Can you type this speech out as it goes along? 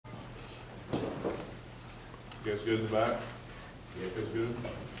You guys good in the back? You guys good?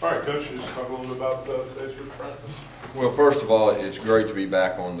 All right, Coach, just talk a little bit about today's first practice. Well, first of all, it's great to be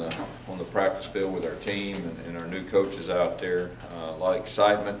back on the practice field with our team and our new coaches out there. A lot of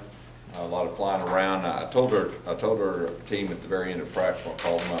excitement, a lot of flying around. I told our team at the very end of practice, I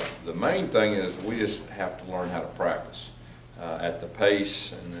called them up. The main thing is we just have to learn how to practice at the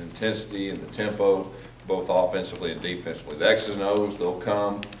pace and the intensity and the tempo, both offensively and defensively. The X's and O's, they'll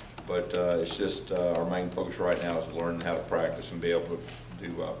come, but it's just our main focus right now is learning how to practice and be able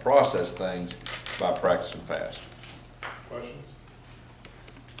to process things by practicing fast. Questions?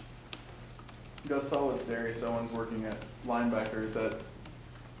 Gus saw with Darius Owens working at linebacker. Is that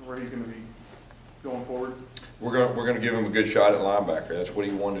where he's going to be going forward? We're going to give him a good shot at linebacker. That's what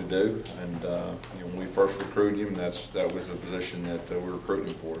he wanted to do, and when we first recruited him, that was the position that we're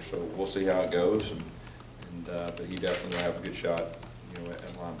recruiting for. So we'll see how it goes, but he definitely will have a good shot,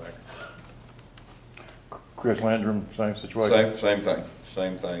 at linebacker. Chris Landrum, same situation.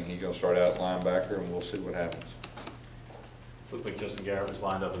 Same thing. He's going to start out at linebacker, and we'll see what happens. Looked like Justin Garrett was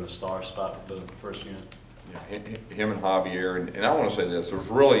lined up in the star spot for the first unit. Yeah, him and Javier, and I want to say this: there's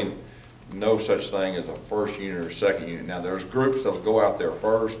really no such thing as a first unit or second unit. Now, there's groups that'll go out there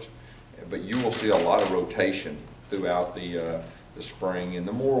first, but you will see a lot of rotation throughout the spring. And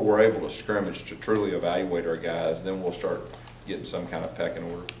the more we're able to scrimmage to truly evaluate our guys, then we'll start getting some kind of pecking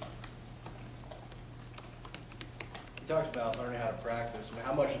order. You talked about learning how to practice. I mean,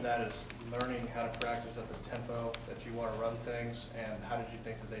 how much of that is learning how to practice at the tempo that you want to run things, and how did you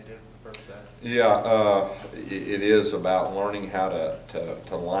think that they did for the first day? Yeah, it is about learning how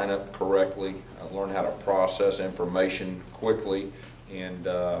to line up correctly, learn how to process information quickly, and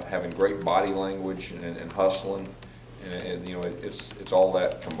having great body language and hustling, and it's all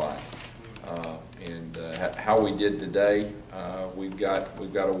that combined. How we did today, we've got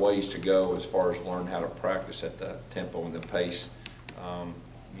a ways to go as far as learn how to practice at the tempo and the pace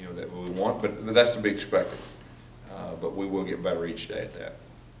that we want, but that's to be expected. But we will get better each day at that.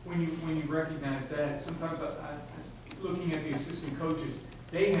 When you recognize that, sometimes looking at the assistant coaches,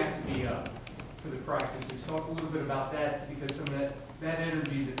 they have to be up for the practices. Talk a little bit about that, because some of that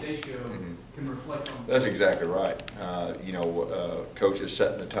energy that they show can reflect on. That's exactly right. Coaches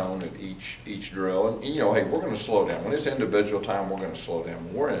setting the tone at each drill, and hey, we're going to slow down. When it's individual time, we're going to slow down.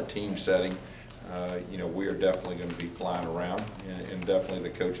 When we're in a team setting, we are definitely going to be flying around, and definitely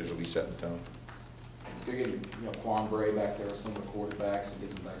the coaches will be setting the tone. They're getting, Quan Bray back there with some of the quarterbacks and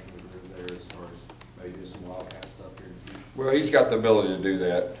getting back in the groove there as far as maybe do some wildcat stuff here in the future. Well, he's got the ability to do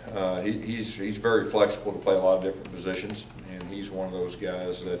that. He's very flexible to play a lot of different positions, and he's one of those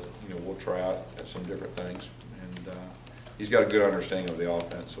guys that we'll try out at some different things. And he's got a good understanding of the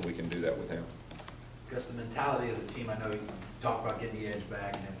offense, so we can do that with him. Because the mentality of the team, I know you talk about getting the edge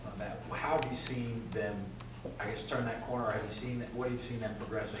back and everything like that. How have you seen them, I guess, turn that corner? Or have you seen that? What have you seen them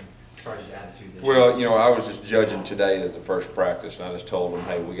progressing as far as the attitude? This well, I was just judging today as the first practice, and I just told them,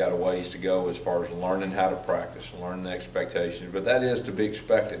 hey, we got a ways to go as far as learning how to practice, learning the expectations. But that is to be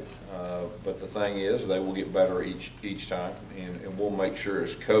expected. But the thing is, they will get better each time, and we'll make sure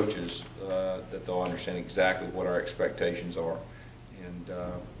as coaches that they'll understand exactly what our expectations are. And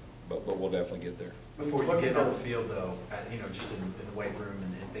but we'll definitely get there. Before you get on the field, though, just in the weight room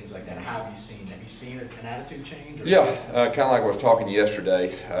and things like that, how have you seen an attitude change? Or? Yeah, kind of like I was talking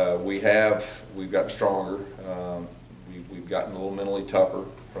yesterday. We've gotten stronger. We've gotten a little mentally tougher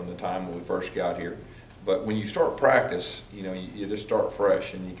from the time when we first got here. But when you start practice, you just start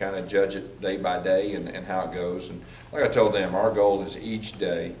fresh, and you kind of judge it day by day and how it goes. And like I told them, our goal is each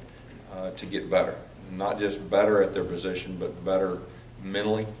day to get better, not just better at their position, but better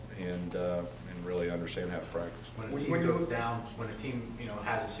mentally and really understand how to practice. When you look down, when a team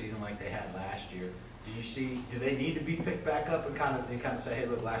has a season like they had last year, do they need to be picked back up and kind of say, hey,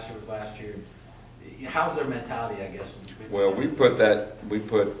 look, last year was last year? How's their mentality, I guess? Well, we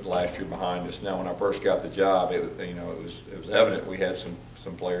put last year behind us. Now, when I first got the job, it was evident we had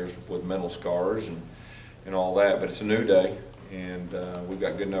some players with mental scars and all that. But it's a new day, and we've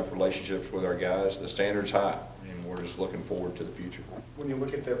got good enough relationships with our guys. The standard's high, and we're just looking forward to the future. When you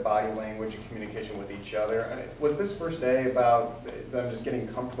look at their body language and communication with each other, was this first day about them just getting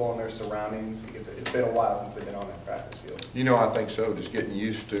comfortable in their surroundings? It's been a while since they've been on that practice field. I think so. Just getting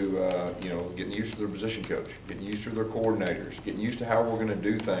used to, getting used to their position coach, getting used to their coordinators, getting used to how we're going to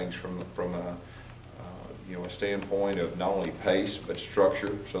do things from a standpoint of not only pace but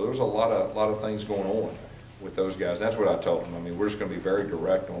structure. So there's a lot of things going on with those guys. That's what I told them. I mean, we're just going to be very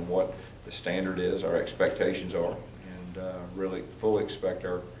direct on what the standard is, our expectations are, and really fully expect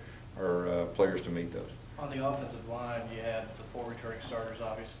our players to meet those. On the offensive line, you had the 4 returning starters,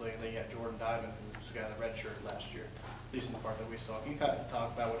 obviously, and then you had Jordan Diamond, who was the guy that redshirted last year, at least in the part that we saw. Can you kind of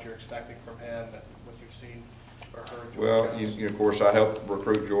talk about what you're expecting from him and what you've seen or heard? Well, of course, I helped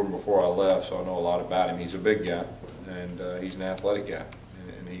recruit Jordan before I left, so I know a lot about him. He's a big guy, and he's an athletic guy.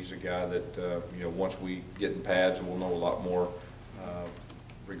 And he's a guy that, once we get in pads, we'll know a lot more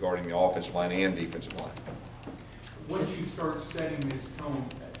regarding the offensive line and defensive line. Once you start setting this tone,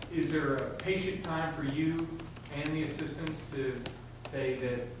 is there a patient time for you and the assistants to say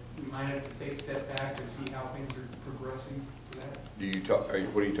that we might have to take a step back to see how things are progressing for that? What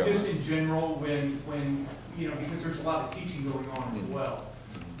are you talking Just about? in general, when because there's a lot of teaching going on as well,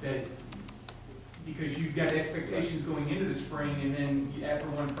 that because you've got expectations going into the spring, and then after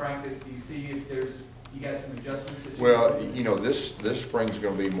one practice, do you see if you got some adjustments that you? Well, this spring's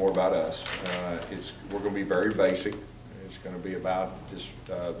going to be more about us. We're going to be very basic. It's going to be about just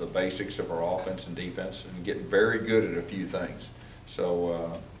the basics of our offense and defense, and getting very good at a few things.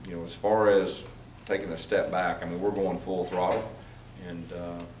 So, as far as taking a step back, I mean, we're going full throttle, and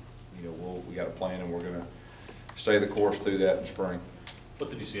we got a plan, and we're going to stay the course through that in spring. What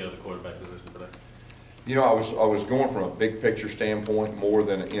did you see out of the quarterback position today? I was going from a big picture standpoint more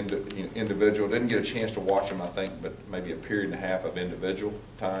than an individual. Didn't get a chance to watch them, I think, but maybe a period and a half of individual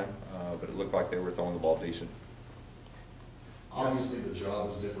time. But it looked like they were throwing the ball decent. Obviously, the job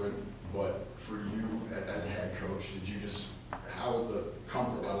is different, but for you as a head coach, how has the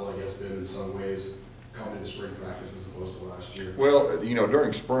comfort level, I guess, been in some ways coming into spring practice as opposed to last year? Well,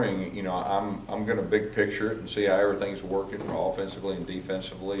 during spring, I'm going to big picture it and see how everything's working offensively and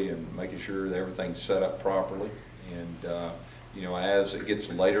defensively, and making sure that everything's set up properly. And as it gets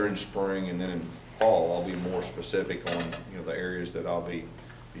later in spring and then in fall, I'll be more specific on the areas that I'll be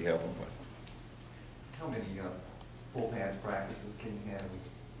helping with. How many full pads practices can you have with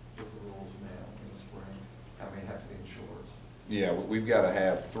the rules now in the spring? How many have to be in shorts? Yeah, we've got to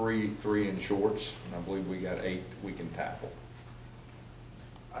have three in shorts, and I believe we got 8 we can tackle.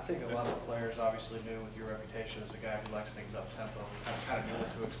 I think a lot of the players obviously knew with your reputation as a guy who likes things up-tempo, kind of knew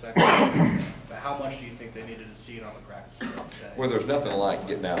what to expect. But how much do you think they needed to see it on the practice field today? Well, there's nothing like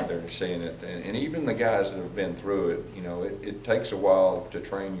getting out there and seeing it. And even the guys that have been through it, it takes a while to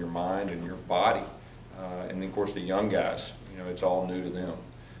train your mind and your body. And then, of course, the young guys, it's all new to them.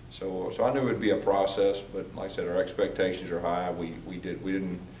 So I knew it would be a process, but like I said, our expectations are high. We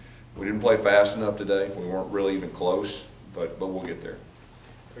didn't play fast enough today. We weren't really even close, but we'll get there.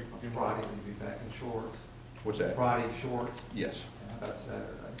 Friday, will you be back in shorts? What's that? Friday shorts? Yes. How about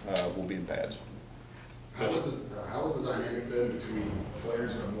Saturday? We'll be in pads. How has the dynamic been between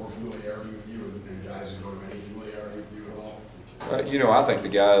players that have more familiarity with you and guys who don't have any familiarity with you at all? I think the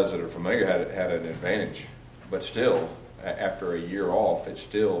guys that are familiar had an advantage, but still, after a year off, it's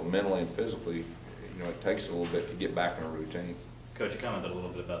still mentally and physically, it takes a little bit to get back in a routine. Coach, you commented a little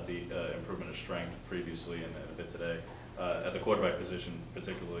bit about the improvement of strength previously and a bit today. At the quarterback position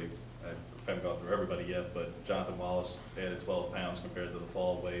particularly, I haven't gone through everybody yet, but Jonathan Wallace added 12 pounds compared to the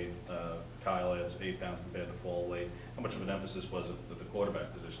fall weight. Kyle adds 8 pounds compared to fall weight. How much of an emphasis was it at the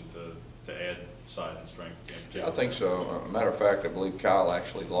quarterback position to add size and strength? Yeah, I think so. Matter of fact, I believe Kyle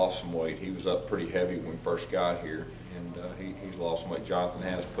actually lost some weight. He was up pretty heavy when we first got here, and he's lost some weight. Jonathan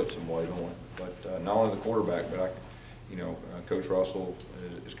has put some weight on. But not only the quarterback, but Coach Russell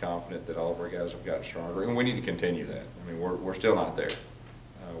is confident that all of our guys have gotten stronger, and we need to continue that. I mean, we're still not there.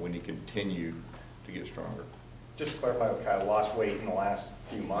 We need to continue to get stronger. Just to clarify, Kyle lost weight in the last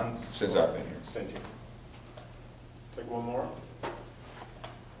few months? Since I've been here. Since you. Take one more.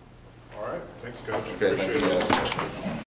 All right, thanks, Coach. Okay, thank you, Appreciate it. guys.